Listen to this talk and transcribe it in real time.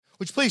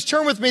Would you please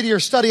turn with me to your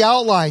study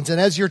outlines?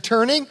 And as you're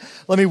turning,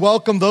 let me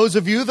welcome those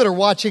of you that are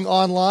watching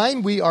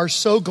online. We are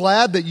so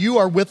glad that you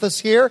are with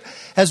us here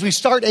as we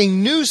start a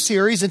new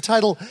series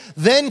entitled,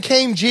 Then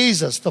Came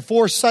Jesus, the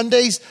 4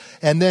 Sundays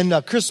and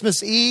then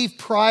Christmas Eve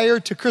prior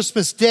to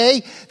Christmas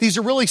Day. These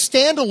are really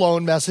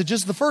standalone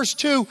messages. The first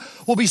 2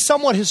 will be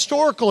somewhat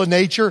historical in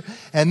nature,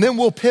 and then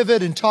we'll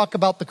pivot and talk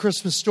about the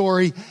Christmas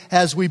story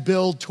as we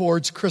build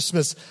towards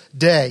Christmas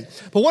Day.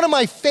 But one of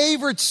my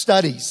favorite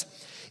studies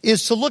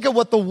is to look at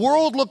what the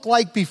world looked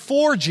like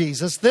before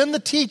Jesus, then the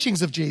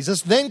teachings of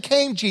Jesus, then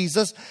came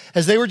Jesus,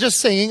 as they were just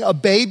singing, a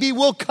baby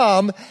will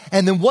come,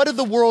 and then what did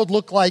the world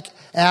look like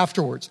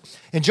afterwards?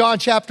 In John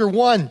chapter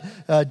 1,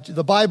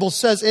 the Bible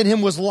says, in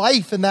him was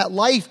life, and that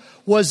life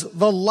was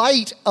the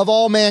light of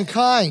all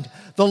mankind.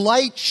 The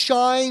light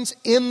shines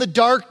in the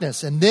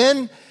darkness. And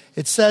then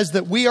it says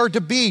that we are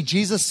to be,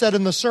 Jesus said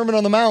in the Sermon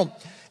on the Mount,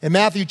 in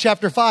Matthew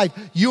chapter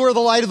 5, you are the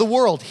light of the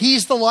world.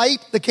 He's the light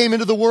that came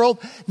into the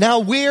world. Now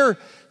we're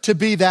to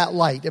be that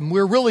light. And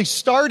we're really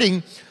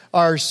starting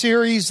our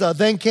series,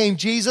 Then Came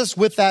Jesus,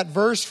 with that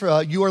verse,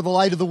 you are the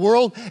light of the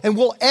world. And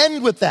we'll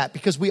end with that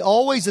because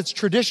it's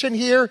tradition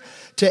here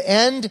to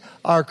end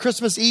our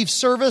Christmas Eve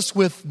service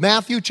with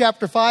Matthew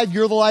chapter 5,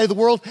 you're the light of the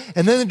world,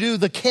 and then do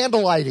the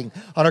candle lighting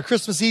on our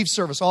Christmas Eve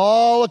service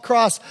all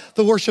across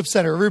the worship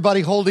center,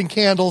 everybody holding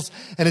candles,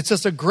 and it's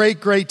just a great,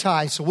 great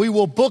time. So we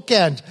will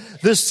bookend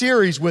this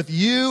series with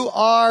you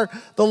are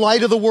the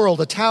light of the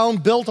world. A town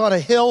built on a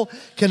hill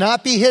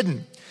cannot be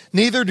hidden.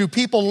 Neither do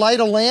people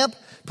light a lamp,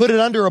 put it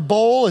under a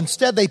bowl.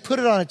 Instead, they put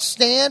it on its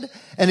stand,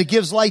 and it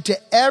gives light to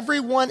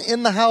everyone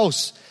in the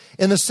house.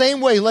 In the same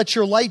way, let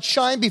your light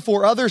shine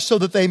before others so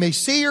that they may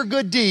see your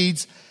good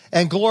deeds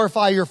and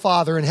glorify your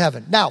Father in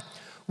heaven. Now,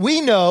 we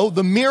know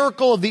the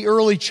miracle of the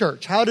early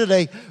church. How did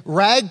a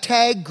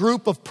ragtag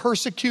group of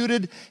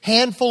persecuted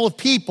handful of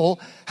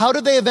people, how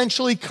did they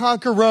eventually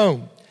conquer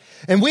Rome?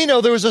 And we know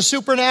there was a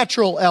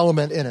supernatural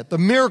element in it, the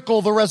miracle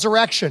of the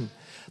resurrection,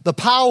 the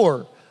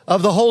power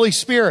of the Holy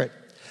Spirit.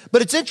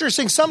 But it's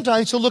interesting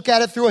sometimes to look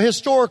at it through a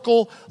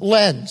historical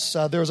lens.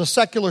 There was a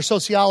secular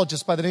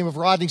sociologist by the name of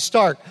Rodney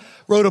Stark,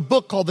 wrote a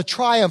book called The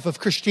Triumph of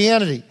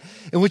Christianity,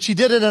 in which he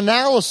did an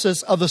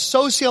analysis of the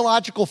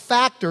sociological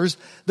factors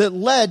that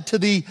led to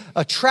the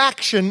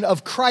attraction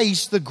of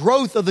Christ, the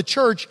growth of the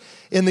church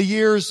in the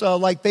years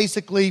like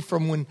basically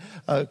from when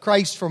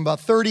Christ from about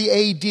 30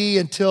 A.D.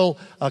 until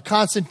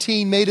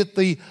Constantine made it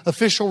the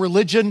official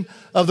religion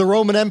of the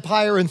Roman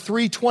Empire in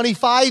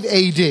 325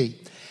 A.D.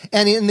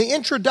 And in the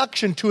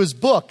introduction to his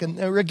book, and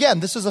again,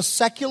 this is a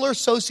secular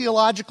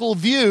sociological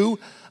view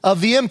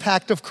of the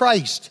impact of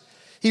Christ.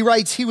 He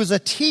writes, he was a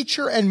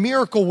teacher and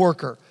miracle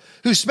worker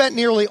who spent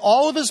nearly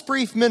all of his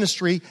brief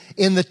ministry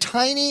in the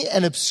tiny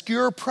and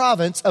obscure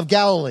province of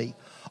Galilee,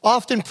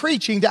 often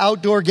preaching to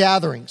outdoor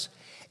gatherings.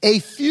 A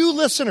few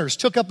listeners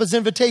took up his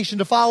invitation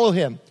to follow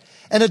him,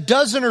 and a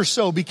dozen or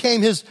so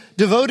became his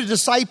devoted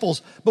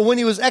disciples. But when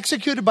he was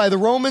executed by the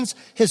Romans,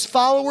 his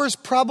followers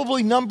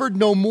probably numbered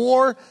no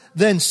more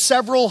than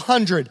several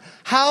hundred.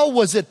 How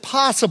was it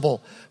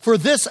possible for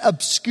this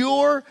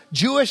obscure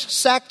Jewish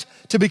sect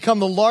to become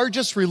the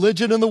largest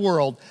religion in the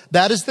world?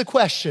 That is the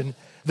question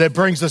that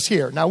brings us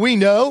here. Now, we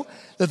know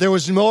that there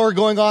was more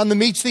going on than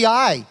meets the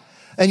eye.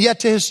 And yet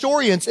to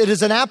historians, it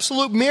is an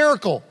absolute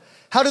miracle.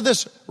 How did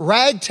this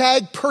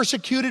ragtag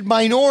persecuted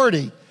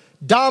minority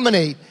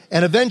dominate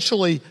and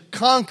eventually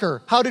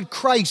conquer? How did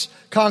Christ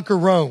conquer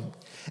Rome?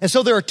 And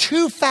so there are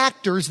 2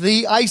 factors that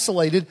he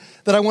isolated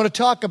that I want to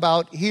talk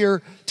about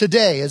here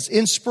today as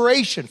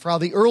inspiration for how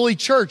the early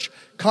church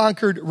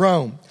conquered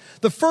Rome.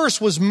 The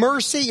first was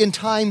mercy in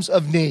times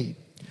of need.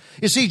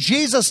 You see,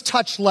 Jesus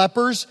touched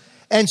lepers,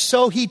 and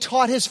so he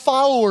taught his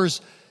followers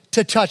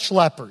to touch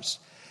lepers.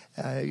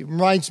 It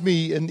reminds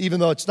me, and even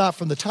though it's not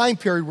from the time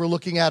period we're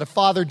looking at, of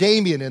Father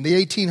Damien in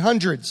the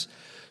 1800s,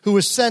 who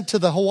was sent to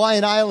the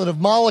Hawaiian island of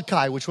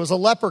Molokai, which was a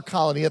leper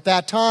colony at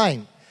that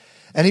time.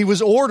 And he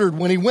was ordered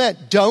when he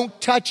went,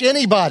 don't touch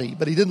anybody.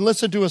 But he didn't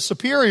listen to his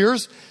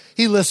superiors.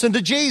 He listened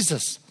to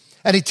Jesus.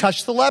 And he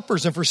touched the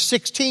lepers. And for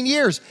 16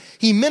 years,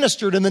 he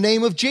ministered in the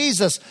name of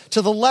Jesus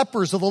to the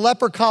lepers of the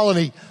leper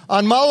colony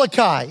on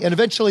Molokai. And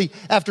eventually,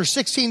 after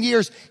 16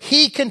 years,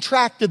 he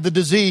contracted the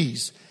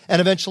disease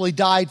and eventually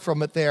died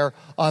from it there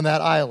on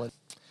that island.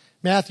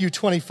 Matthew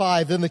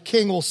 25, then the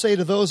king will say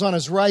to those on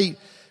his right,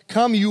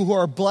 come, you who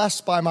are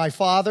blessed by my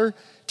Father,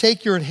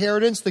 take your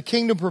inheritance, the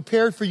kingdom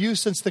prepared for you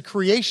since the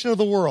creation of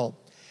the world.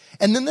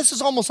 And then this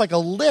is almost like a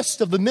list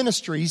of the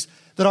ministries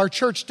that our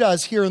church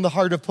does here in the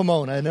heart of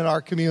Pomona and in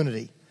our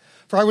community.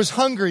 For I was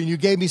hungry and you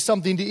gave me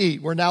something to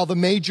eat. We're now the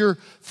major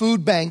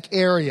food bank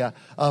area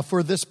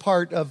for this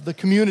part of the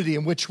community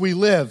in which we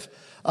live.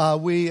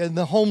 And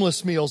the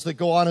homeless meals that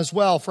go on as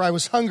well. For I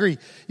was hungry,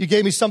 you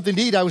gave me something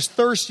to eat. I was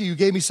thirsty, you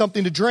gave me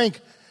something to drink.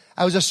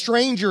 I was a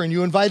stranger and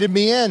you invited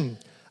me in.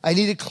 I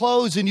needed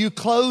clothes and you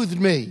clothed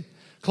me.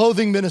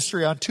 Clothing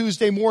ministry on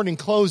Tuesday morning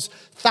clothes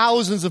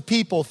thousands of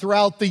people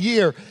throughout the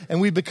year.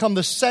 And we become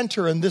the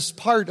center in this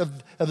part of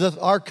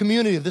our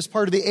community, this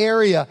part of the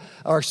area,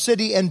 our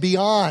city and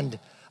beyond.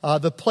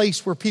 the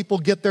place where people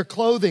get their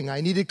clothing.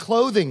 I needed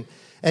clothing,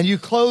 and you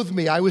clothed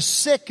me. I was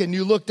sick, and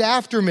you looked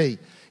after me.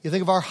 You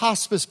think of our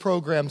hospice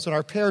programs and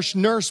our parish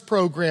nurse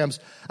programs.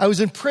 I was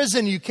in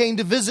prison. You came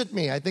to visit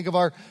me. I think of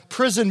our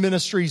prison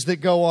ministries that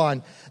go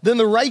on. Then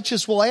the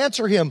righteous will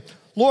answer him,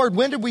 Lord,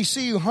 when did we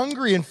see you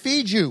hungry and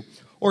feed you,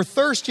 or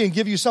thirsty and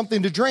give you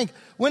something to drink?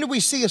 When did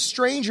we see a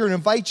stranger and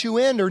invite you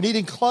in, or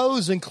needing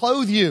clothes and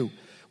clothe you?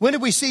 When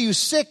did we see you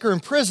sick or in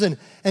prison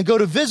and go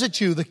to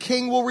visit you? The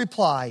king will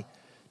reply,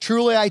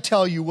 truly I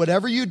tell you,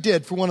 whatever you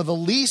did for one of the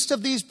least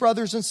of these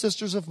brothers and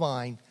sisters of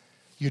mine,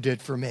 you did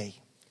for me.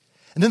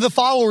 And then the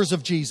followers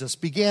of Jesus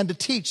began to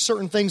teach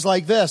certain things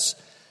like this.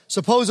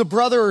 Suppose a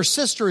brother or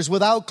sister is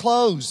without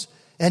clothes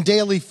and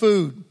daily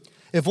food.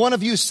 If one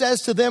of you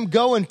says to them,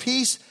 go in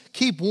peace,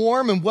 keep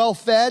warm and well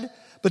fed,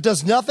 but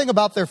does nothing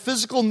about their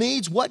physical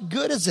needs, what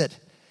good is it?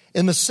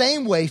 In the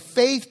same way,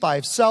 faith by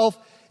itself,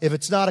 if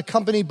it's not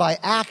accompanied by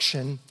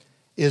action,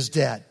 is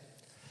dead.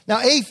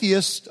 Now,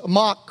 atheists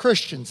mock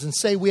Christians and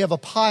say we have a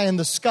pie in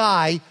the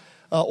sky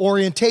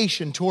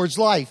orientation towards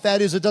life.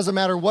 That is, it doesn't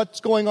matter what's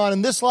going on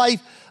in this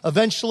life.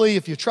 Eventually,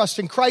 if you trust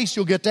in Christ,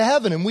 you'll get to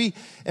heaven. And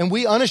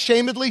we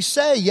unashamedly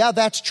say, yeah,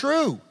 that's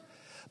true.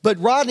 But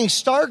Rodney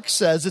Stark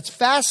says it's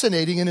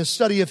fascinating in his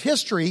study of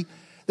history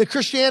that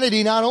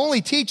Christianity not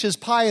only teaches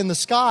pie in the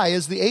sky,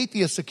 as the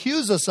atheists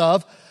accuse us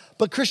of,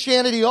 but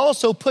Christianity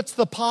also puts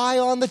the pie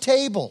on the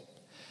table.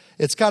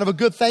 It's kind of a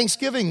good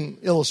Thanksgiving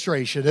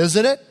illustration,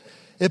 isn't it?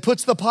 It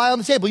puts the pie on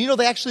the table. You know,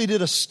 they actually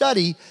did a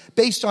study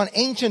based on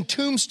ancient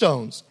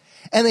tombstones,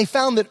 and they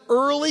found that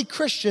early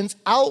Christians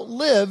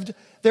outlived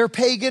their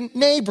pagan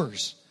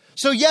neighbors.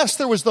 So yes,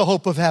 there was the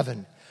hope of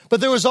heaven,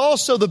 but there was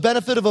also the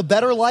benefit of a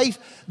better life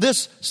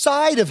this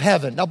side of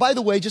heaven. Now, by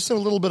the way, just in a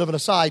little bit of an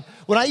aside,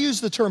 when I use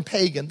the term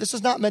pagan, this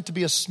is not meant to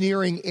be a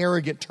sneering,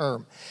 arrogant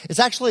term. It's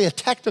actually a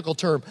technical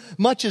term.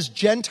 Much as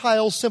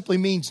Gentiles simply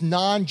means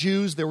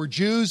non-Jews, there were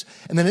Jews,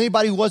 and then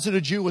anybody who wasn't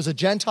a Jew was a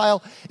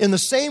Gentile. In the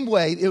same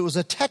way, it was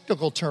a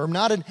technical term,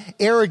 not an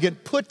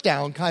arrogant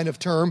put-down kind of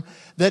term,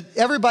 that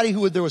everybody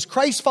there was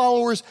Christ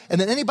followers, and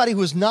then anybody who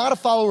was not a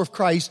follower of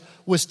Christ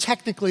was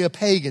technically a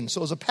pagan. So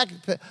it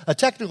was a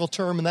technical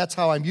term, and that's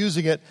how I'm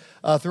using it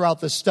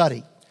throughout this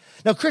study.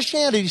 Now,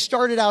 Christianity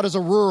started out as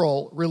a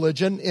rural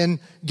religion in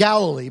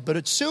Galilee, but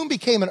it soon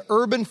became an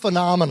urban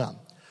phenomenon.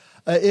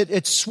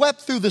 It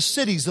swept through the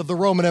cities of the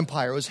Roman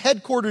Empire. It was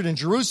headquartered in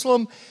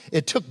Jerusalem.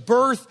 It took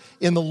birth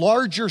in the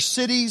larger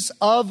cities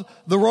of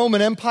the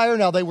Roman Empire.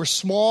 Now, they were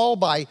small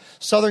by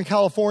Southern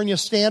California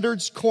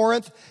standards.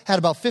 Corinth had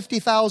about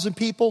 50,000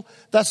 people.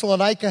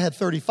 Thessalonica had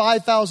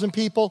 35,000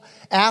 people.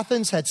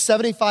 Athens had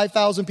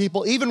 75,000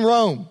 people. Even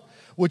Rome,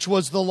 which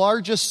was the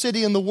largest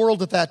city in the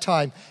world at that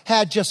time,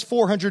 had just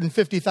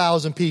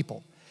 450,000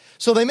 people.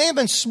 So they may have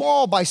been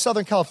small by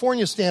Southern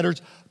California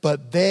standards,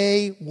 but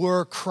they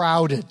were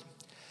crowded.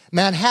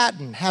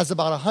 Manhattan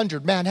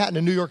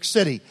in New York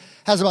City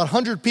has about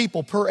 100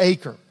 people per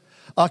acre.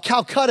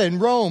 Calcutta in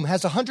Rome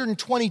has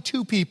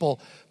 122 people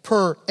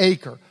per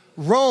acre.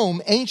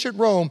 Ancient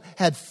Rome,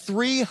 had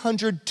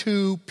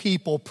 302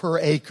 people per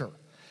acre.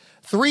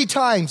 3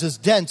 times as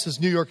dense as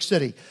New York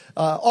City.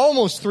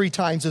 Almost 3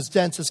 times as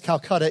dense as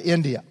Calcutta,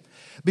 India.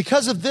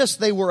 Because of this,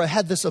 they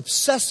had this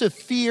obsessive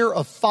fear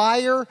of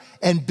fire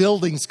and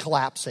buildings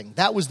collapsing.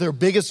 That was their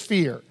biggest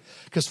fear,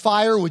 because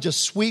fire would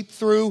just sweep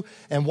through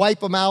and wipe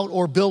them out,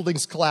 or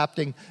buildings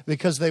collapsing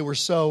because they were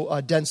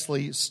so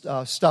densely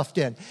stuffed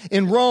in.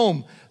 In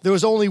Rome, there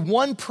was only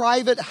 1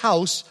 private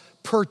house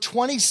per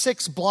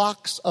 26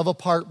 blocks of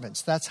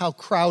apartments. That's how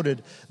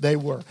crowded they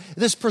were.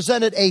 This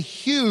presented a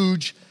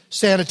huge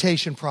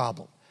sanitation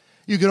problem.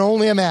 You can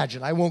only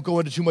imagine. I won't go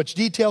into too much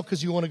detail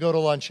because you want to go to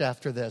lunch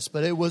after this,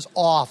 but it was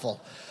awful.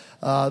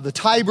 The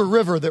Tiber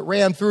River that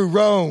ran through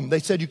Rome, they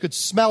said you could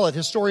smell it.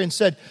 Historians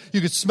said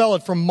you could smell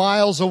it from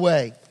miles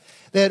away.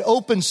 They had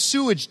open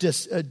sewage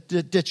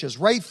ditches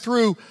right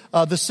through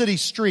the city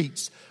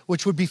streets,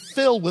 which would be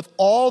filled with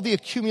all the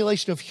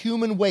accumulation of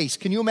human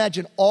waste. Can you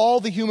imagine all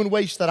the human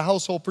waste that a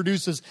household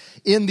produces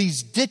in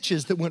these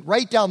ditches that went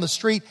right down the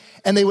street?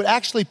 And they would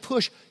actually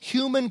push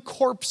human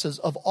corpses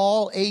of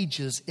all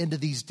ages into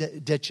these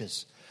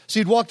ditches. So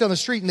you'd walk down the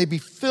street and they'd be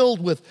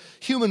filled with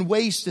human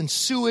waste and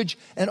sewage,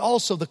 and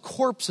also the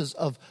corpses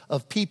of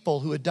people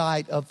who had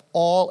died of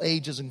all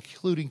ages,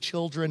 including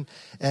children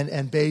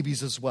and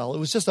babies as well. It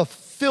was just a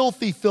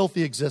filthy,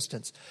 filthy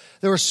existence.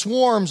 There were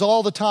swarms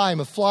all the time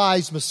of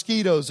flies,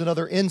 mosquitoes, and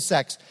other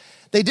insects.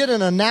 They did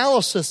an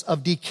analysis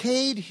of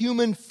decayed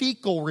human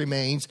fecal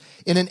remains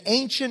in an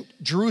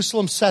ancient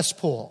Jerusalem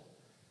cesspool.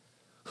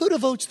 Who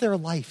devotes their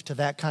life to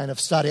that kind of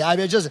study? I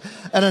mean, just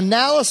an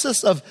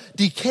analysis of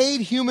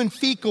decayed human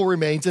fecal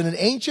remains in an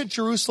ancient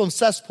Jerusalem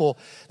cesspool.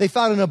 They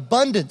found an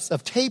abundance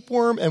of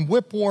tapeworm and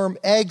whipworm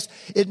eggs.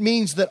 It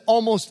means that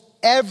almost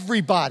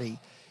everybody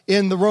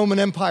in the Roman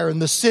Empire, in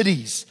the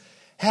cities,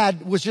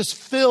 was just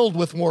filled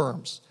with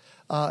worms.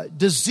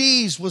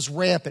 Disease was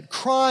rampant.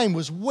 Crime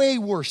was way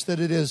worse than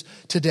it is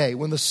today.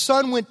 When the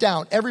sun went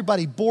down,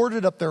 everybody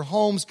boarded up their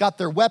homes, got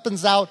their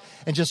weapons out,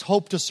 and just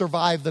hoped to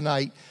survive the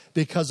night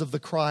because of the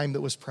crime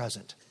that was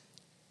present.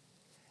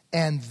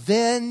 And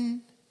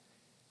then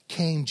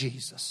came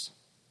Jesus.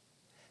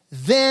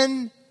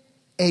 Then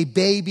a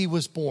baby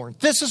was born.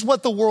 This is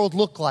what the world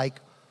looked like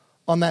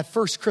on that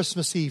first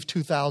Christmas Eve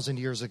 2,000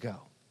 years ago.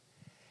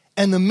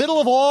 In the middle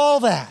of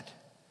all that,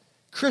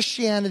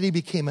 Christianity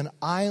became an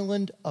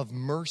island of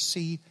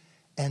mercy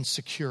and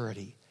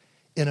security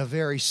in a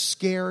very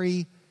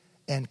scary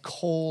and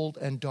cold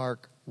and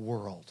dark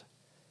world.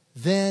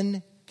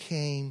 Then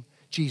came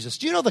Jesus.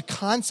 Do you know the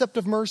concept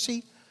of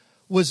mercy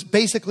was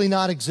basically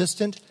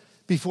non-existent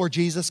before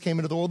Jesus came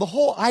into the world? The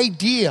whole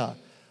idea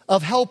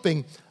of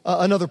helping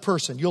another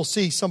person. You'll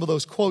see some of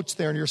those quotes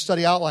there in your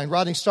study outline.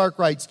 Rodney Stark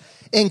writes,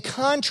 in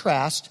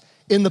contrast,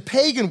 in the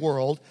pagan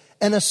world,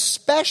 and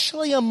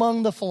especially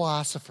among the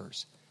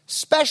philosophers,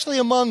 especially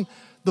among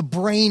the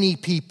brainy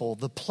people,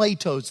 the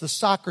Platos, the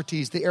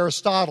Socrates, the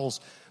Aristotles,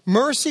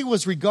 mercy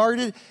was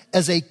regarded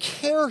as a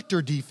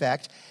character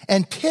defect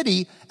and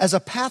pity as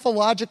a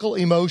pathological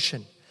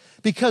emotion.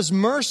 Because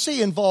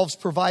mercy involves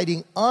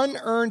providing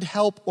unearned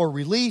help or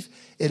relief,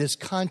 it is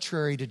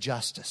contrary to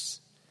justice.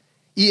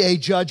 E.A.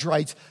 Judge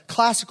writes,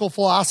 classical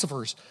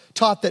philosophers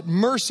taught that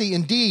mercy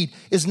indeed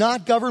is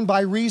not governed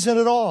by reason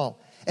at all,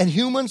 and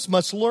humans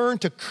must learn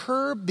to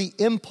curb the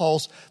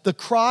impulse. The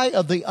cry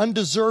of the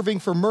undeserving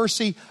for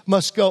mercy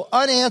must go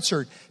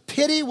unanswered.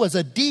 Pity was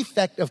a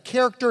defect of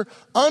character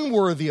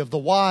unworthy of the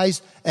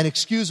wise and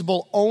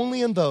excusable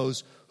only in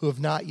those who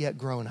have not yet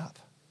grown up.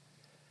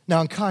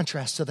 Now, in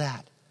contrast to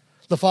that,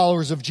 the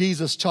followers of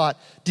Jesus taught,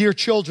 dear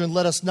children,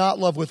 let us not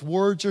love with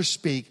words or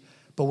speak,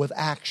 but with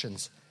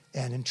actions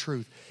and in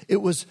truth.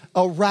 It was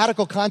a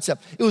radical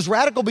concept. It was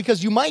radical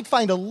because you might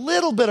find a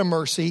little bit of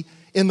mercy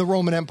in the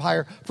Roman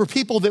Empire for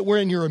people that were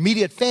in your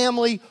immediate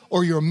family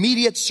or your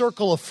immediate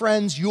circle of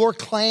friends, your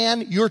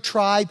clan, your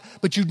tribe,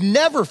 but you'd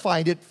never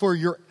find it for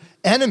your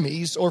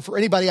enemies or for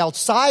anybody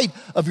outside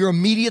of your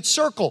immediate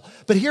circle.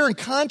 But here, in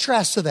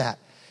contrast to that,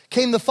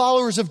 came the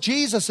followers of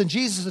Jesus, and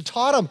Jesus had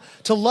taught them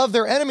to love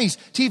their enemies,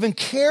 to even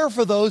care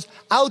for those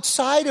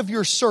outside of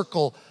your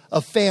circle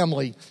of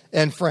family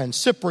and friends.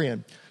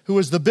 Cyprian, who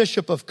was the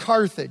bishop of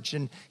Carthage,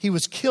 and he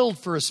was killed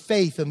for his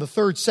faith in the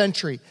 3rd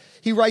century.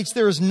 He writes,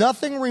 there is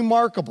nothing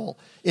remarkable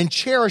in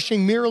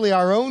cherishing merely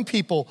our own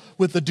people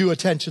with the due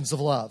attentions of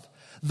love.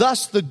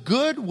 Thus, the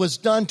good was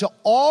done to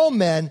all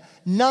men,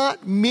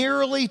 not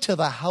merely to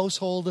the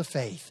household of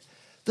faith.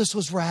 This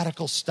was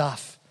radical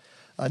stuff.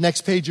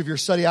 Next page of your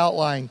study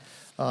outline,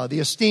 the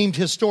esteemed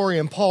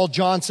historian Paul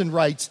Johnson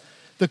writes,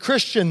 the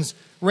Christians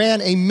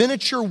ran a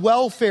miniature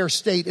welfare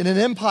state in an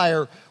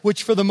empire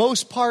which for the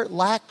most part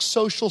lacked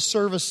social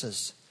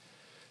services.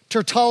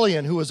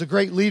 Tertullian, who was a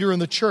great leader in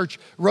the church,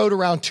 wrote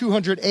around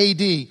 200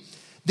 AD,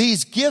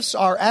 these gifts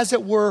are, as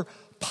it were,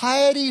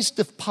 piety's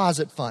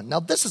deposit fund. Now,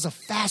 this is a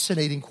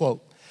fascinating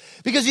quote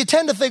because you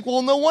tend to think,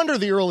 well, no wonder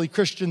the early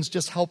Christians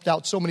just helped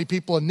out so many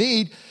people in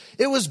need.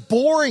 It was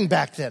boring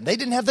back then. They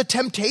didn't have the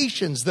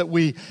temptations that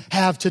we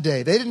have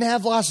today. They didn't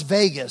have Las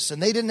Vegas,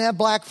 and they didn't have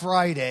Black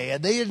Friday,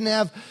 and they didn't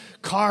have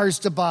cars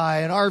to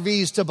buy and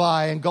RVs to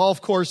buy and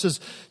golf courses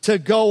to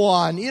go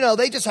on. You know,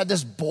 they just had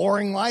this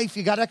boring life.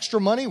 You got extra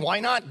money,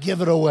 why not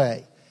give it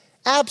away?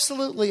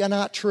 Absolutely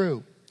not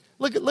true.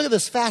 Look at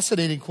this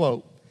fascinating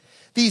quote.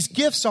 These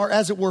gifts are,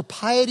 as it were,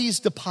 piety's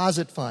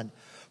deposit fund,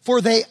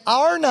 for they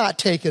are not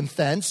taken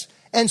thence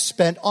and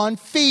spent on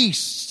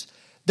feasts.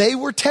 They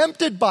were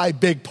tempted by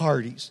big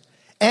parties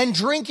and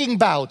drinking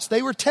bouts.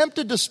 They were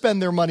tempted to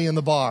spend their money in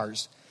the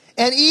bars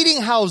and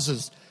eating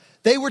houses.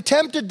 They were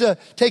tempted to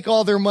take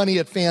all their money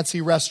at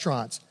fancy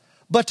restaurants,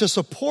 but to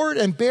support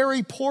and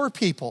bury poor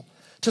people,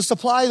 to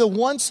supply the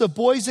wants of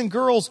boys and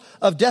girls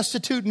of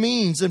destitute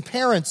means and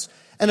parents,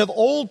 and of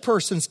old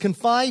persons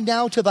confined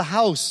now to the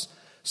house,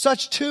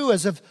 such too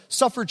as have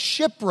suffered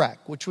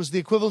shipwreck, which was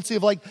the equivalency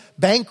of like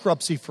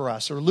bankruptcy for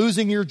us, or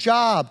losing your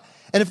job.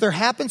 And if there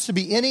happens to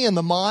be any in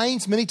the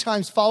mines, many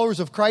times followers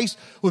of Christ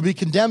would be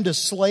condemned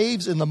as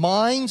slaves in the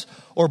mines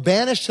or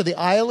banished to the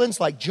islands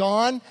like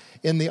John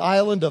in the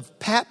island of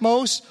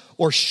Patmos,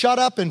 or shut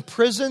up in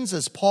prisons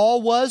as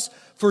Paul was.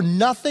 For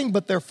nothing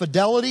but their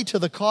fidelity to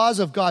the cause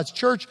of God's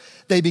church,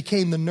 they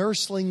became the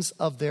nurslings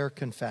of their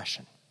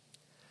confession.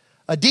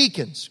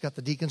 Deacons, got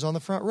the deacons on the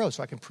front row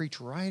so I can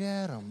preach right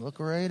at them, look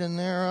right in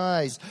their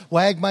eyes,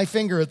 wag my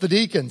finger at the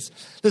deacons.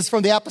 This is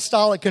from the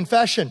Apostolic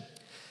Confession.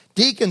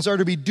 Deacons are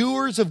to be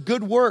doers of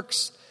good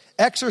works,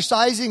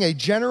 exercising a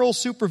general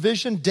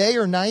supervision day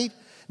or night,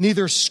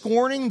 neither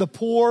scorning the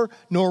poor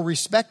nor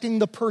respecting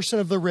the person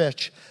of the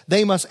rich.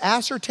 They must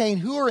ascertain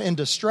who are in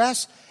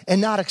distress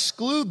and not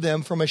exclude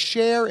them from a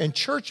share in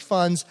church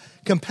funds,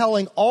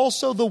 compelling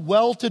also the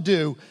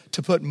well-to-do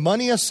to put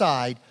money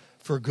aside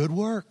for good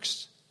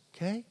works.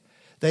 Okay?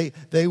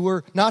 They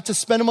were not to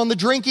spend them on the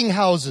drinking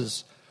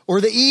houses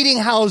or the eating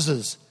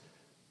houses,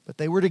 but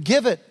they were to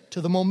give it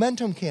to the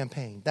Momentum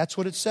campaign. That's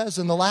what it says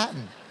in the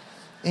Latin.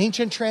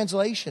 Ancient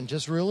translation,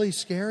 just really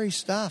scary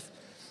stuff.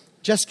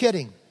 Just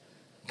kidding.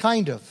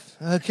 Kind of.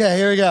 Okay,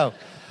 here we go.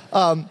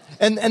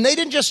 And they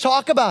didn't just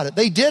talk about it.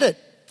 They did it.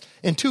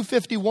 In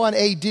 251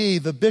 AD,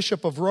 the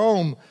bishop of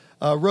Rome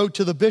wrote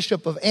to the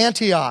bishop of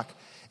Antioch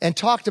and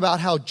talked about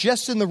how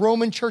just in the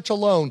Roman church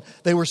alone,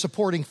 they were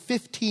supporting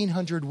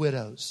 1,500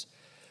 widows,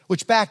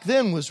 which back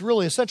then was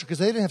really essential because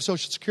they didn't have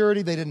Social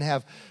Security, they didn't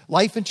have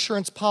life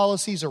insurance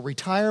policies or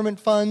retirement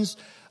funds.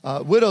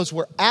 Widows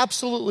were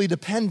absolutely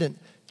dependent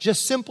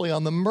just simply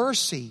on the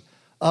mercy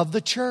of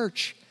the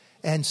church.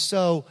 And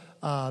so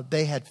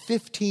they had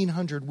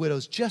 1,500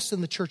 widows just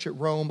in the church at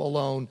Rome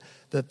alone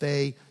that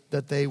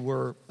they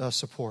were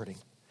supporting.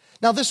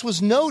 Now, this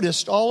was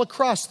noticed all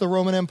across the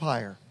Roman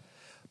Empire,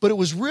 but it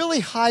was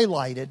really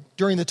highlighted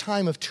during the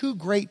time of two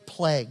great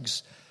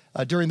plagues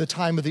during the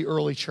time of the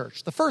early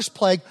church. The first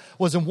plague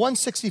was in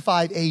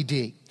 165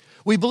 AD.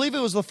 We believe it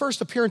was the first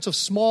appearance of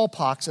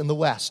smallpox in the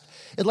West.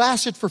 It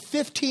lasted for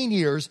 15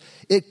 years.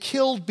 It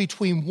killed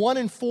between 1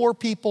 in 4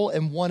 people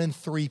and 1 in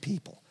 3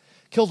 people.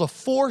 Killed a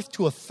fourth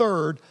to a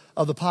third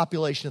of the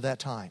population of that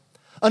time.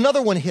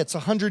 Another one hits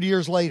 100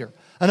 years later.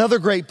 Another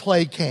great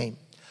plague came.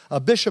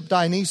 Bishop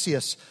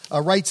Dionysius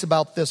writes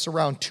about this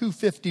around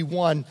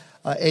 251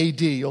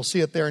 AD. You'll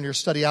see it there in your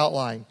study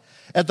outline.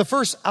 At the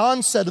first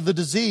onset of the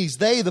disease,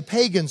 they, the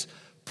pagans,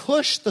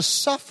 pushed the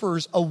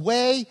sufferers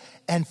away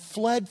and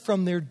fled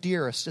from their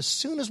dearest. As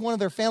soon as one of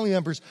their family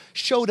members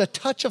showed a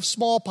touch of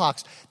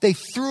smallpox, they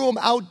threw them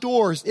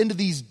outdoors into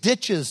these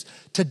ditches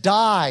to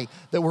die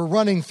that were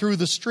running through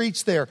the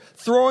streets there,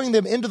 throwing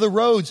them into the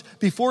roads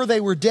before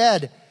they were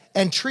dead,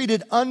 and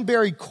treated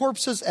unburied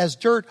corpses as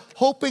dirt,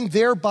 hoping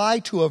thereby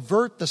to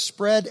avert the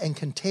spread and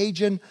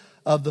contagion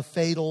of the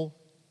fatal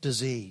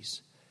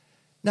disease.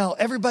 Now,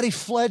 everybody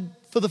fled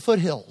for the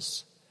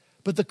foothills,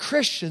 but the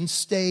Christians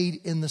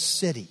stayed in the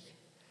city.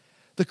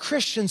 The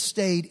Christians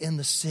stayed in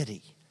the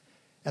city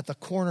at the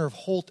corner of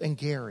Holt and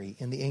Gary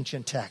in the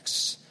ancient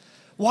texts.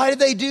 Why did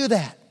they do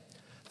that?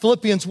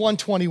 Philippians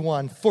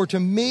 1:21, for to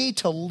me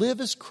to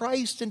live is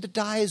Christ and to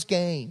die is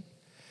gain.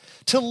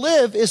 To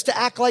live is to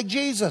act like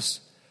Jesus,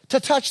 to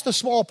touch the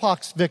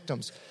smallpox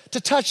victims, to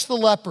touch the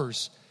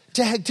lepers,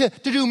 to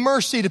do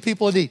mercy to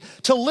people in need.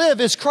 To live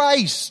is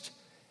Christ.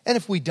 And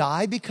if we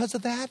die because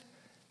of that,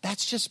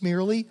 that's just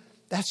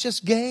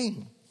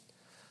gain.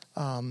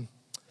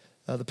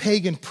 The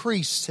pagan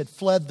priests had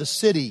fled the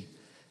city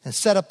and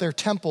set up their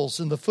temples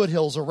in the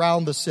foothills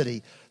around the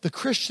city. The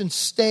Christians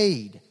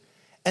stayed,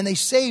 and they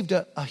saved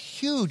a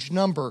huge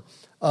number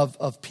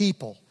of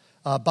people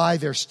by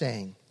their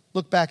staying.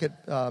 Look back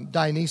at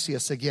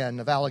Dionysius again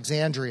of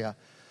Alexandria.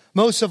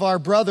 Most of our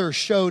brothers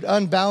showed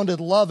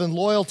unbounded love and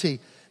loyalty,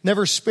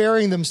 never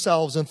sparing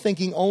themselves and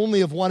thinking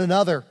only of one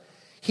another.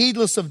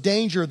 Heedless of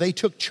danger, they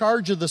took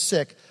charge of the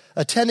sick,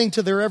 attending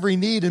to their every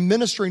need and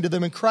ministering to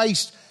them in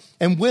Christ.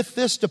 And with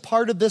this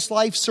departed this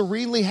life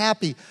serenely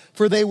happy,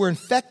 for they were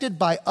infected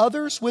by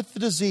others with the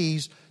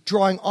disease,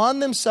 drawing on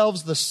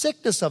themselves the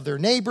sickness of their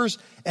neighbors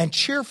and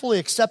cheerfully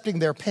accepting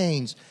their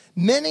pains.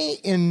 Many,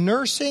 in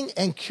nursing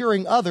and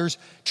curing others,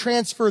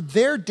 transferred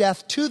their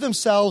death to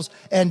themselves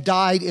and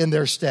died in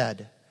their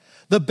stead.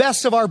 The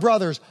best of our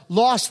brothers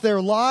lost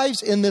their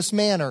lives in this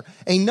manner.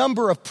 A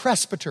number of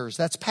presbyters,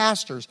 that's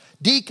pastors,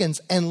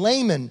 deacons, and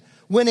laymen,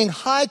 winning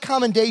high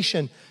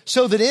commendation,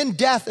 so that in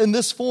death in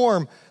this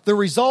form, the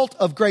result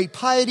of great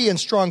piety and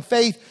strong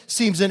faith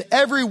seems in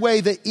every way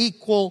the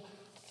equal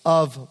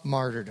of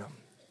martyrdom.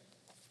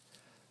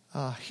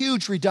 A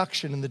huge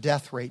reduction in the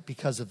death rate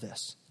because of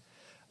this.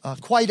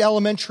 Quite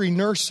elementary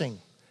nursing,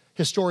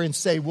 historians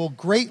say, will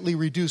greatly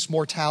reduce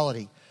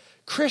mortality.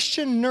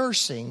 Christian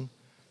nursing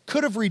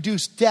could have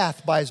reduced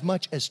death by as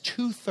much as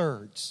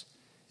 2/3,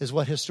 is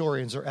what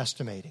historians are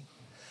estimating.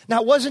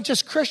 Now, it wasn't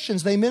just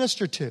Christians they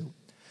ministered to,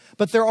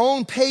 but their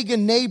own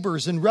pagan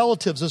neighbors and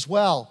relatives as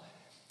well.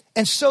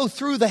 And so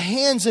through the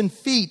hands and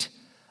feet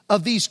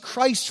of these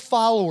Christ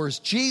followers,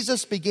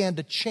 Jesus began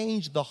to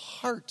change the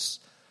hearts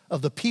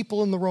of the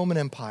people in the Roman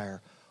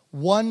Empire,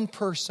 one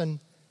person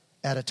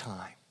at a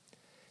time.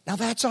 Now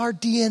that's our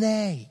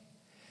DNA.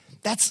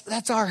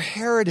 That's our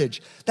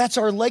heritage. That's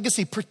our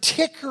legacy,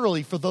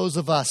 particularly for those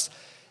of us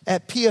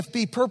at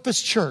PFB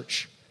Purpose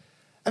Church.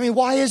 I mean,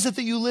 why is it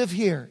that you live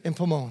here in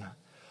Pomona?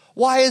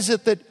 Why is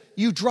it that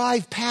you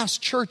drive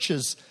past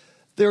churches?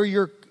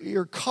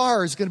 Your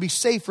car is going to be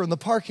safer in the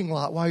parking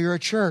lot while you're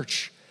at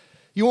church.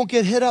 You won't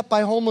get hit up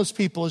by homeless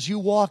people as you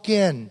walk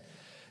in.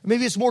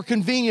 Maybe it's more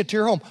convenient to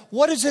your home.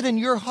 What is it in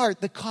your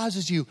heart that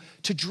causes you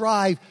to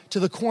drive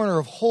to the corner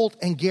of Holt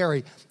and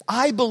Gary?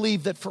 I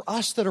believe that for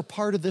us that are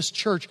part of this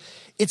church,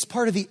 it's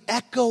part of the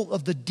echo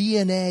of the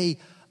DNA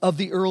of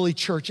the early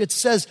church. It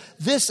says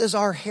this is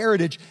our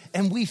heritage,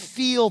 and we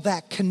feel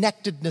that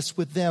connectedness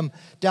with them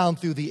down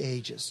through the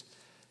ages.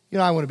 You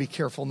know, I want to be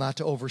careful not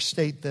to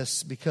overstate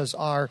this because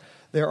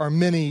there are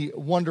many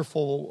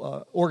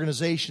wonderful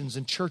organizations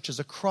and churches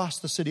across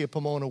the city of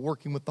Pomona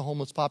working with the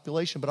homeless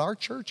population. But our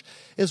church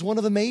is one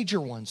of the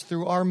major ones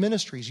through our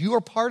ministries. You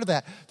are part of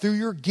that through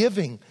your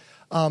giving,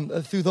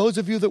 through those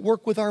of you that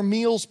work with our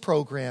meals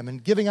program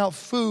and giving out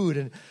food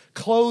and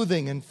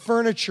clothing and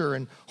furniture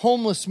and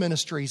homeless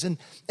ministries. And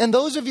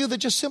those of you that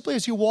just simply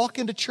as you walk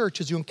into church,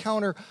 as you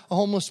encounter a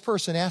homeless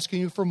person asking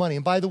you for money.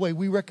 And by the way,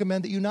 we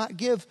recommend that you not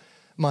give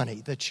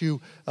money, that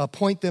you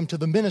point them to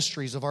the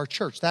ministries of our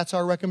church. That's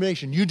our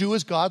recommendation. You do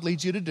as God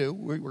leads you to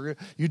do.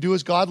 You do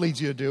as God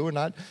leads you to do, or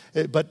not.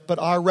 But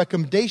our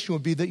recommendation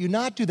would be that you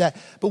not do that.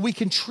 But we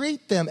can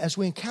treat them as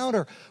we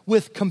encounter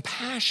with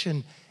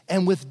compassion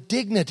and with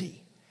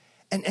dignity.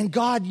 And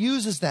God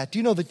uses that. Do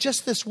you know that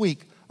just this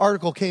week,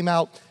 article came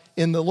out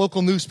in the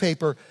local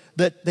newspaper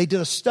that they did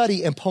a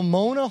study, and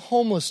Pomona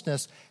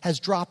homelessness has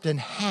dropped in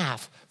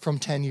half from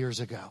 10 years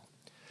ago.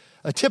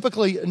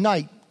 Typically, a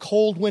night,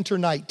 cold winter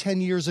night, 10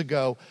 years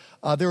ago,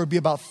 there would be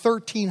about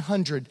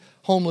 1,300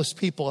 homeless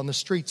people on the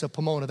streets of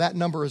Pomona. That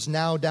number is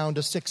now down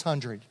to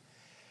 600.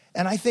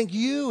 And I think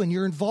you and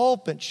your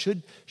involvement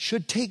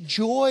should take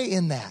joy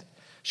in that,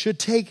 should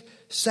take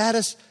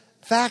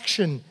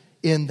satisfaction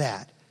in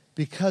that,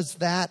 because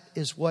that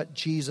is what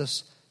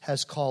Jesus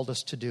has called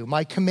us to do.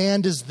 My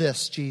command is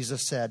this,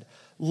 Jesus said,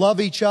 love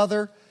each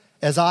other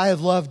as I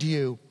have loved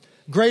you.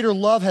 Greater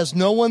love has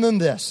no one than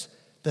this,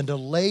 than to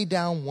lay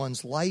down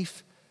one's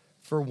life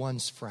for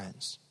one's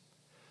friends.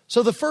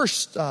 So the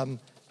first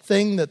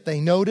thing that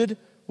they noted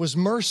was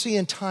mercy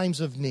in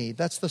times of need.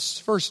 That's the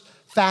first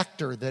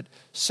factor that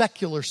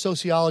secular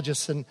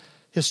sociologists and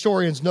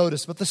historians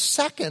noticed. But the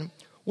second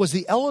was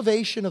the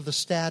elevation of the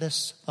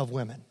status of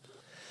women.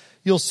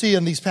 You'll see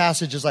in these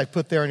passages I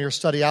put there in your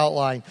study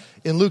outline.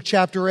 In Luke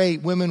chapter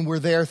 8, women were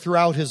there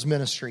throughout his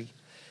ministry.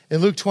 In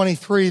Luke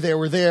 23, they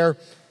were there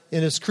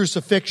in his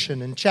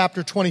crucifixion. In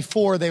chapter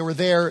 24, they were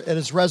there at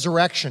his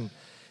resurrection.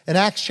 In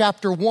Acts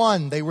chapter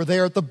 1, they were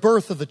there at the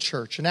birth of the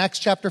church. In Acts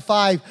chapter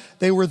 5,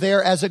 they were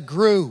there as it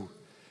grew.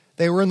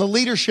 They were in the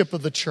leadership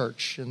of the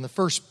church. In the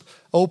first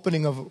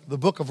opening of the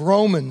book of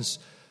Romans,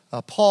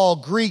 Paul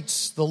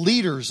greets the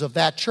leaders of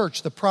that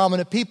church, the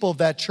prominent people of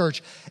that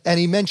church, and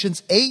he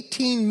mentions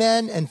 18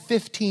 men and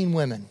 15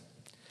 women.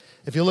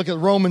 If you look at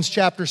Romans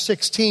chapter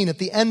 16, at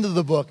the end of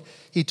the book,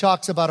 he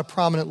talks about a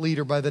prominent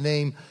leader by the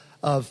name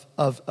of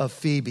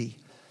Phoebe.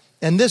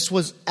 And this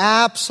was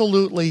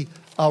absolutely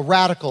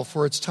radical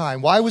for its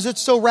time. Why was it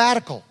so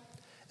radical?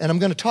 And I'm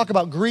going to talk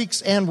about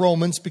Greeks and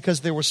Romans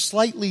because there was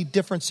slightly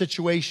different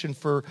situation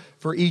for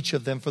each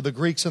of them, for the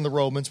Greeks and the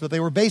Romans, but they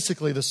were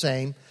basically the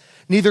same.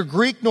 Neither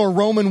Greek nor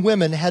Roman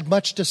women had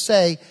much to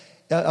say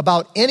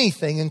about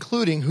anything,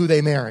 including who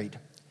they married.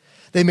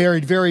 They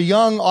married very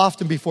young,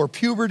 often before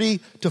puberty,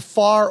 to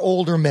far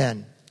older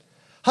men.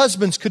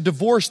 Husbands could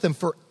divorce them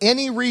for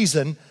any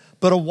reason,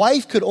 but a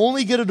wife could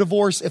only get a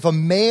divorce if a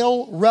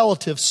male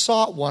relative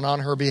sought one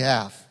on her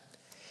behalf.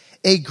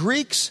 A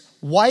Greek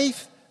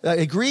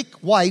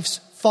wife's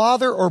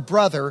father or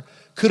brother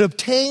could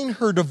obtain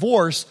her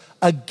divorce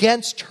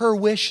against her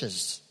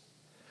wishes.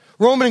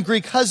 Roman and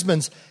Greek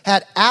husbands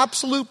had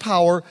absolute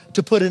power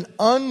to put an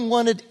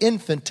unwanted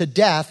infant to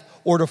death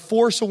or to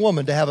force a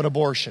woman to have an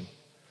abortion.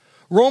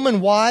 Roman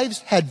wives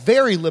had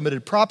very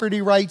limited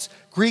property rights.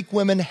 Greek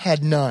women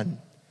had none.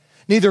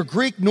 Neither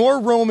Greek nor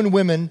Roman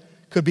women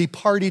could be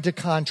party to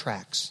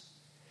contracts.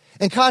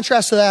 In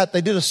contrast to that,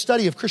 they did a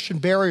study of Christian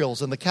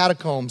burials in the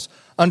catacombs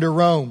under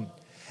Rome.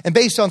 And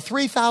based on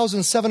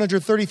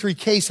 3,733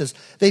 cases,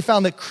 they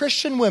found that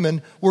Christian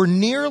women were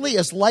nearly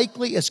as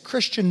likely as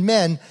Christian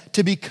men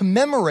to be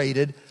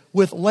commemorated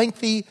with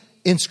lengthy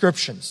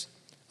inscriptions.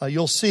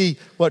 You'll see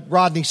what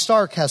Rodney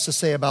Stark has to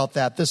say about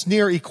that. This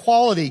near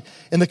equality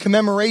in the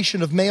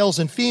commemoration of males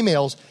and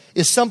females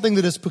is something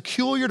that is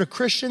peculiar to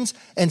Christians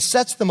and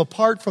sets them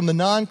apart from the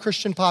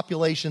non-Christian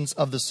populations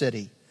of the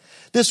city.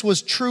 This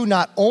was true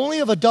not only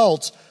of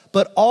adults,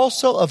 but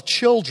also of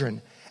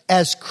children,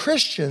 as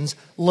Christians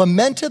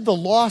lamented the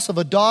loss of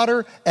a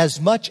daughter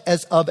as much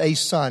as of a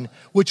son,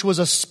 which was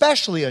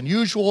especially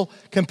unusual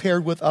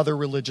compared with other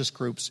religious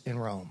groups in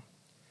Rome.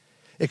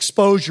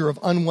 Exposure of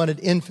unwanted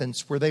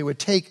infants, where they would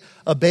take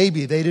a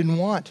baby they didn't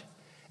want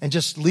and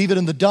just leave it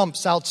in the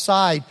dumps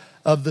outside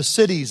of the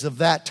cities of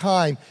that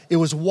time. It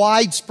was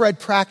widespread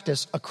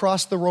practice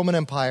across the Roman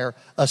Empire,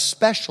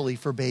 especially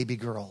for baby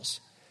girls.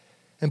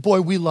 And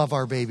boy, we love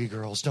our baby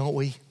girls, don't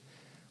we?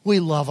 We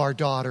love our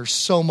daughters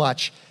so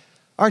much.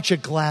 Aren't you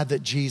glad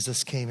that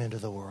Jesus came into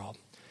the world?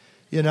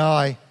 You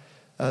know,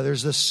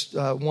 there's this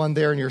one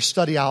there in your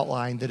study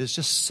outline that is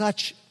just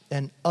such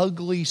an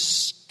ugly,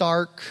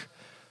 stark,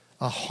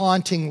 a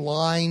haunting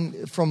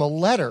line from a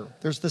letter.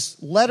 There's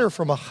this letter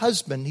from a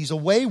husband. He's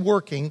away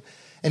working,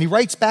 and he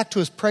writes back to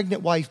his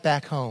pregnant wife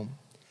back home.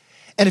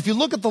 And if you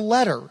look at the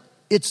letter,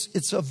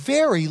 it's a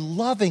very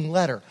loving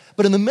letter.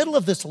 But in the middle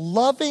of this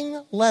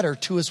loving letter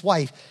to his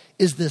wife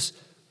is this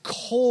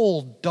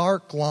cold,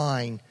 dark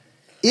line.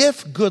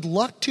 If, good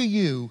luck to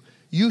you,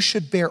 you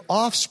should bear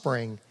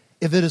offspring.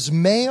 If it is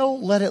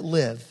male, let it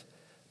live.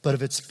 But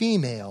if it's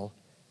female,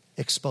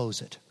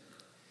 expose it.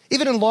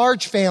 Even in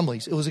large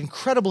families, it was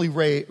incredibly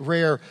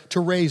rare to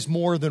raise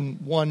more than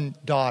one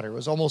daughter. It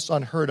was almost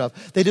unheard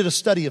of. They did a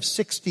study of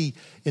 60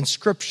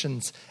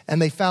 inscriptions,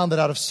 and they found that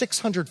out of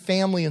 600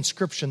 family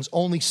inscriptions,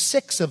 only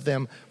 6 of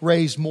them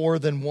raised more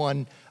than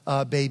one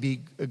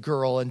baby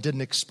girl and didn't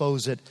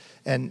expose it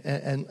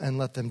and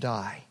let them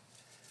die.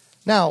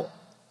 Now,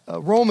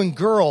 Roman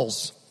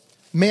girls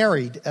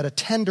married at a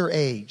tender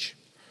age,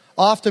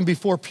 often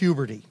before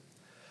puberty.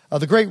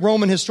 The great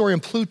Roman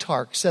historian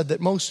Plutarch said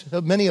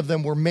that many of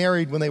them were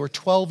married when they were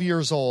 12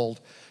 years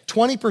old.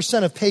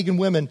 20% of pagan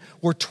women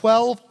were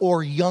 12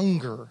 or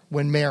younger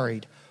when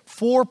married.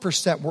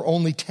 4% were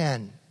only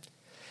 10.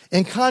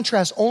 In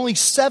contrast, only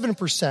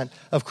 7%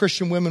 of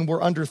Christian women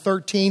were under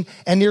 13,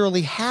 and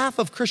nearly half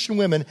of Christian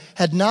women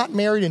had not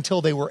married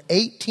until they were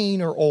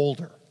 18 or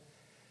older.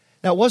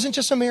 Now, it wasn't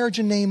just a marriage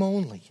in name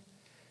only.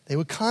 They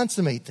would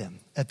consummate them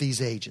at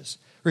these ages.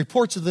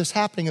 Reports of this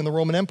happening in the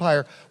Roman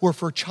Empire were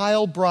for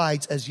child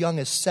brides as young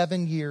as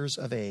 7 years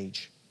of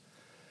age.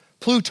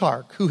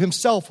 Plutarch, who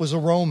himself was a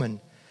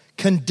Roman,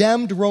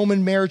 condemned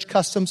Roman marriage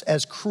customs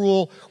as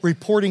cruel,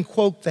 reporting,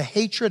 quote, the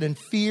hatred and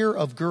fear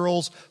of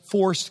girls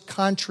forced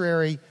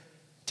contrary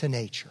to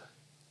nature.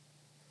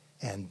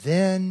 And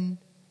then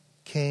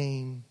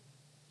came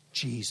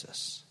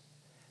Jesus.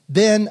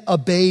 Then a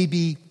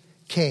baby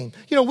came.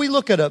 You know, we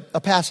look at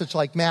a passage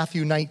like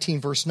Matthew 19,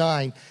 verse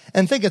 9,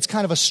 and think it's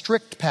kind of a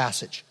strict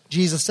passage.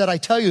 Jesus said, I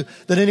tell you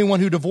that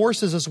anyone who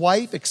divorces his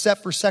wife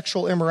except for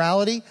sexual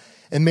immorality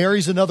and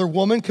marries another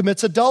woman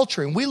commits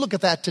adultery. And we look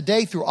at that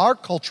today through our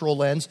cultural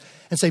lens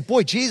and say,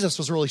 boy, Jesus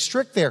was really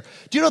strict there.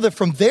 Do you know that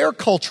from their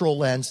cultural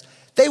lens,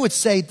 they would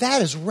say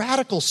that is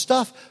radical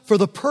stuff for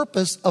the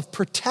purpose of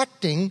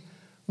protecting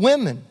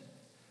women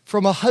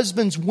from a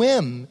husband's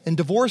whim in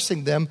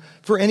divorcing them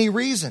for any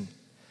reason.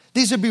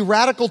 These would be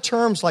radical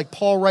terms like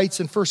Paul writes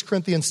in 1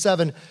 Corinthians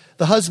 7,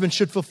 the husband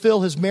should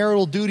fulfill his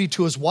marital duty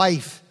to his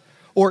wife.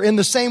 Or in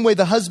the same way,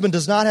 the husband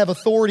does not have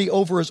authority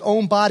over his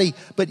own body,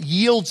 but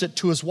yields it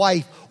to his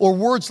wife. Or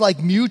words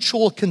like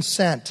mutual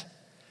consent.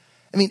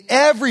 I mean,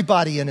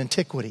 everybody in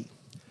antiquity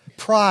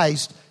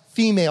prized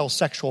female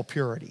sexual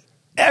purity.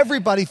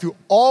 Everybody through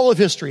all of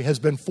history has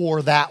been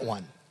for that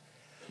one.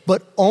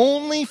 But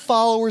only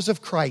followers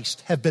of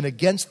Christ have been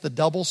against the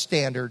double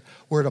standard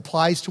where it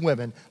applies to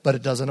women, but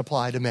it doesn't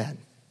apply to men.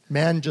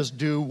 Men just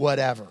do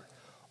whatever.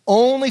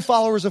 Only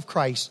followers of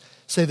Christ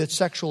say that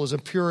sexual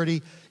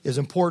impurity is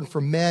important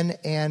for men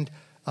and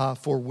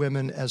for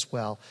women as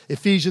well.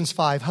 Ephesians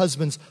 5,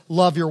 husbands,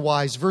 love your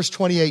wives. Verse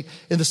 28,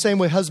 in the same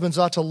way husbands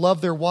ought to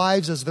love their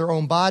wives as their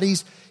own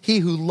bodies. He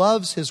who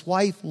loves his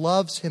wife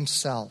loves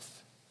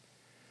himself.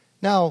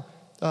 Now,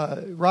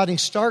 Rodney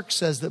Stark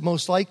says that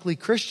most likely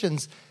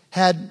Christians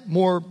had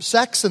more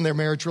sex in their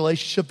marriage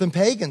relationship than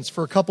pagans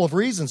for a couple of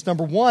reasons.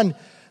 Number one,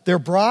 their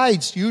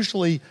brides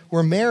usually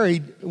were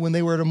married when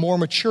they were at a more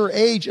mature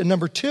age. And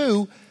number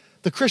two,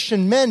 the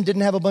Christian men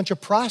didn't have a bunch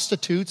of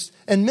prostitutes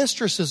and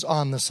mistresses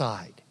on the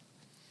side.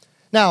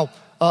 Now,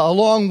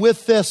 along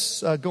with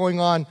this going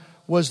on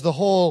was the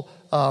whole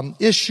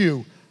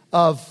issue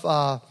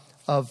of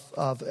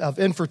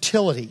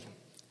infertility.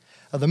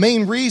 The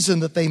main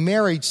reason that they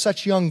married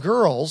such young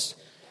girls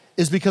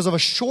is because of a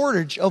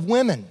shortage of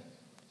women.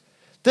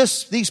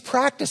 These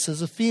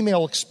practices of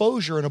female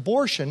exposure and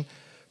abortion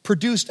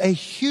produced a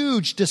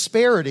huge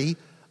disparity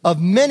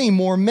of many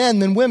more men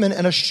than women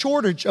and a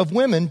shortage of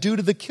women due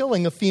to the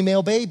killing of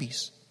female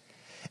babies.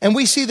 And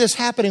we see this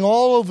happening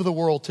all over the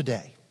world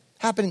today.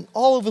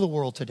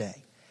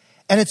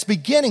 And it's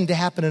beginning to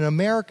happen in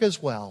America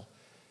as well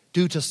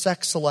due to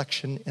sex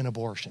selection and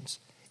abortions.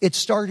 It's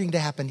starting to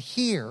happen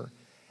here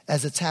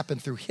as it's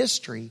happened through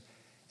history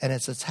and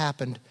as it's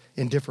happened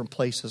in different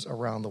places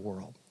around the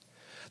world.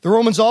 The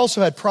Romans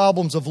also had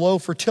problems of low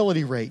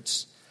fertility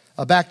rates.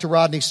 Back to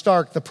Rodney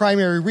Stark, the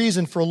primary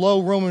reason for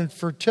low Roman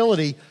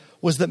fertility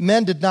was that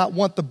men did not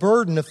want the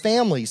burden of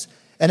families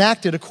and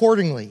acted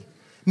accordingly.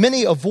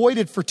 Many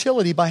avoided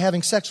fertility by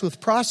having sex with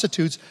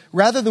prostitutes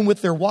rather than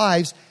with their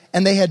wives,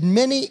 and they had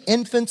many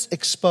infants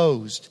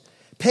exposed.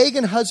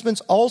 Pagan husbands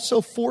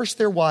also forced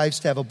their wives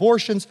to have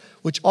abortions,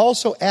 which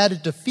also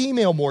added to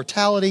female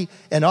mortality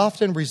and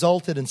often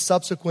resulted in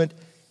subsequent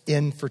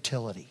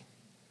infertility.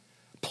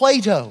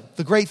 Plato,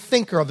 the great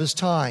thinker of his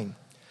time,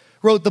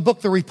 wrote the book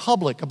The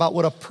Republic about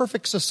what a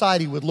perfect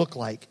society would look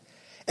like.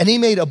 And he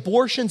made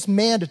abortions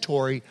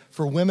mandatory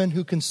for women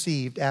who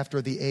conceived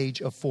after the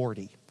age of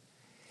 40.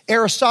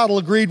 Aristotle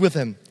agreed with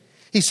him.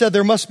 He said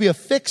there must be a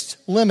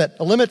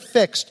limit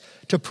fixed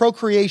to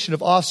procreation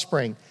of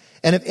offspring.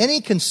 And if any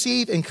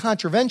conceive in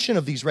contravention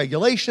of these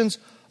regulations,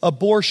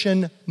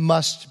 abortion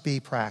must be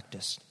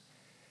practiced.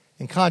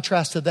 In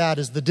contrast to that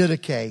is the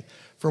Didache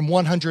from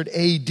 100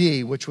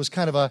 AD, which was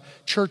kind of a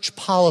church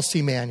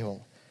policy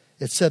manual.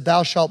 It said,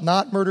 thou shalt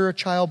not murder a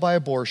child by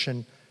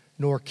abortion,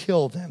 nor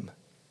kill them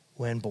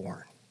when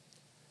born.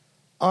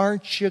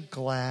 Aren't you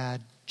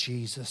glad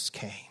Jesus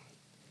came?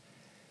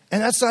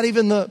 And that's not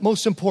even the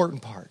most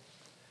important part.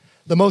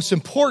 The most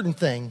important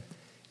thing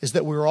is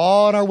that we're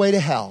all on our way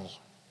to hell.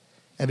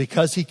 And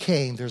because he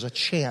came, there's a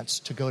chance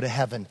to go to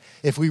heaven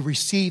if we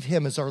receive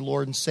him as our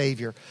Lord and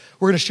Savior.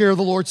 We're going to share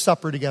the Lord's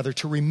Supper together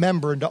to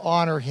remember and to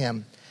honor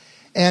him.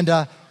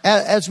 And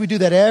as we do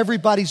that,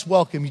 everybody's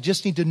welcome. You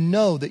just need to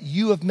know that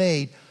you have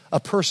made a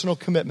personal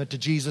commitment to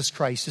Jesus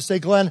Christ. You say,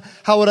 Glenn,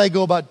 how would I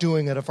go about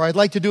doing it? If I'd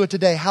like to do it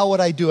today, how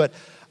would I do it?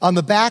 On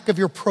the back of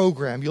your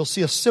program, you'll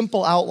see a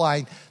simple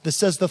outline that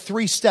says the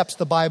 3 steps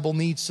the Bible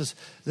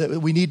that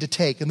we need to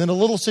take, and then a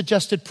little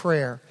suggested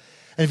prayer.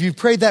 And if you've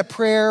prayed that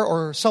prayer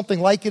or something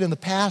like it in the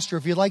past, or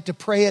if you'd like to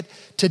pray it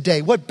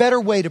today, what better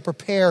way to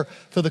prepare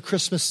for the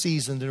Christmas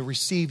season than to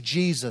receive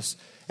Jesus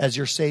as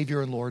your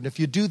Savior and Lord? And if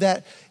you do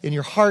that in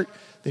your heart,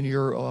 then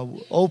you're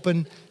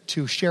open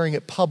to sharing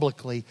it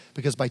publicly,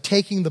 because by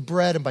taking the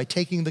bread and by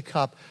taking the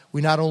cup,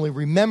 we not only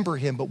remember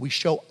him, but we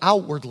show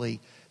outwardly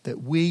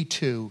that we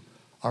too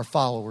are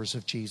followers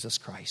of Jesus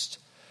Christ.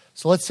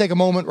 So let's take a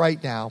moment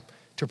right now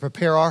to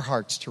prepare our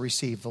hearts to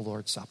receive the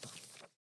Lord's Supper.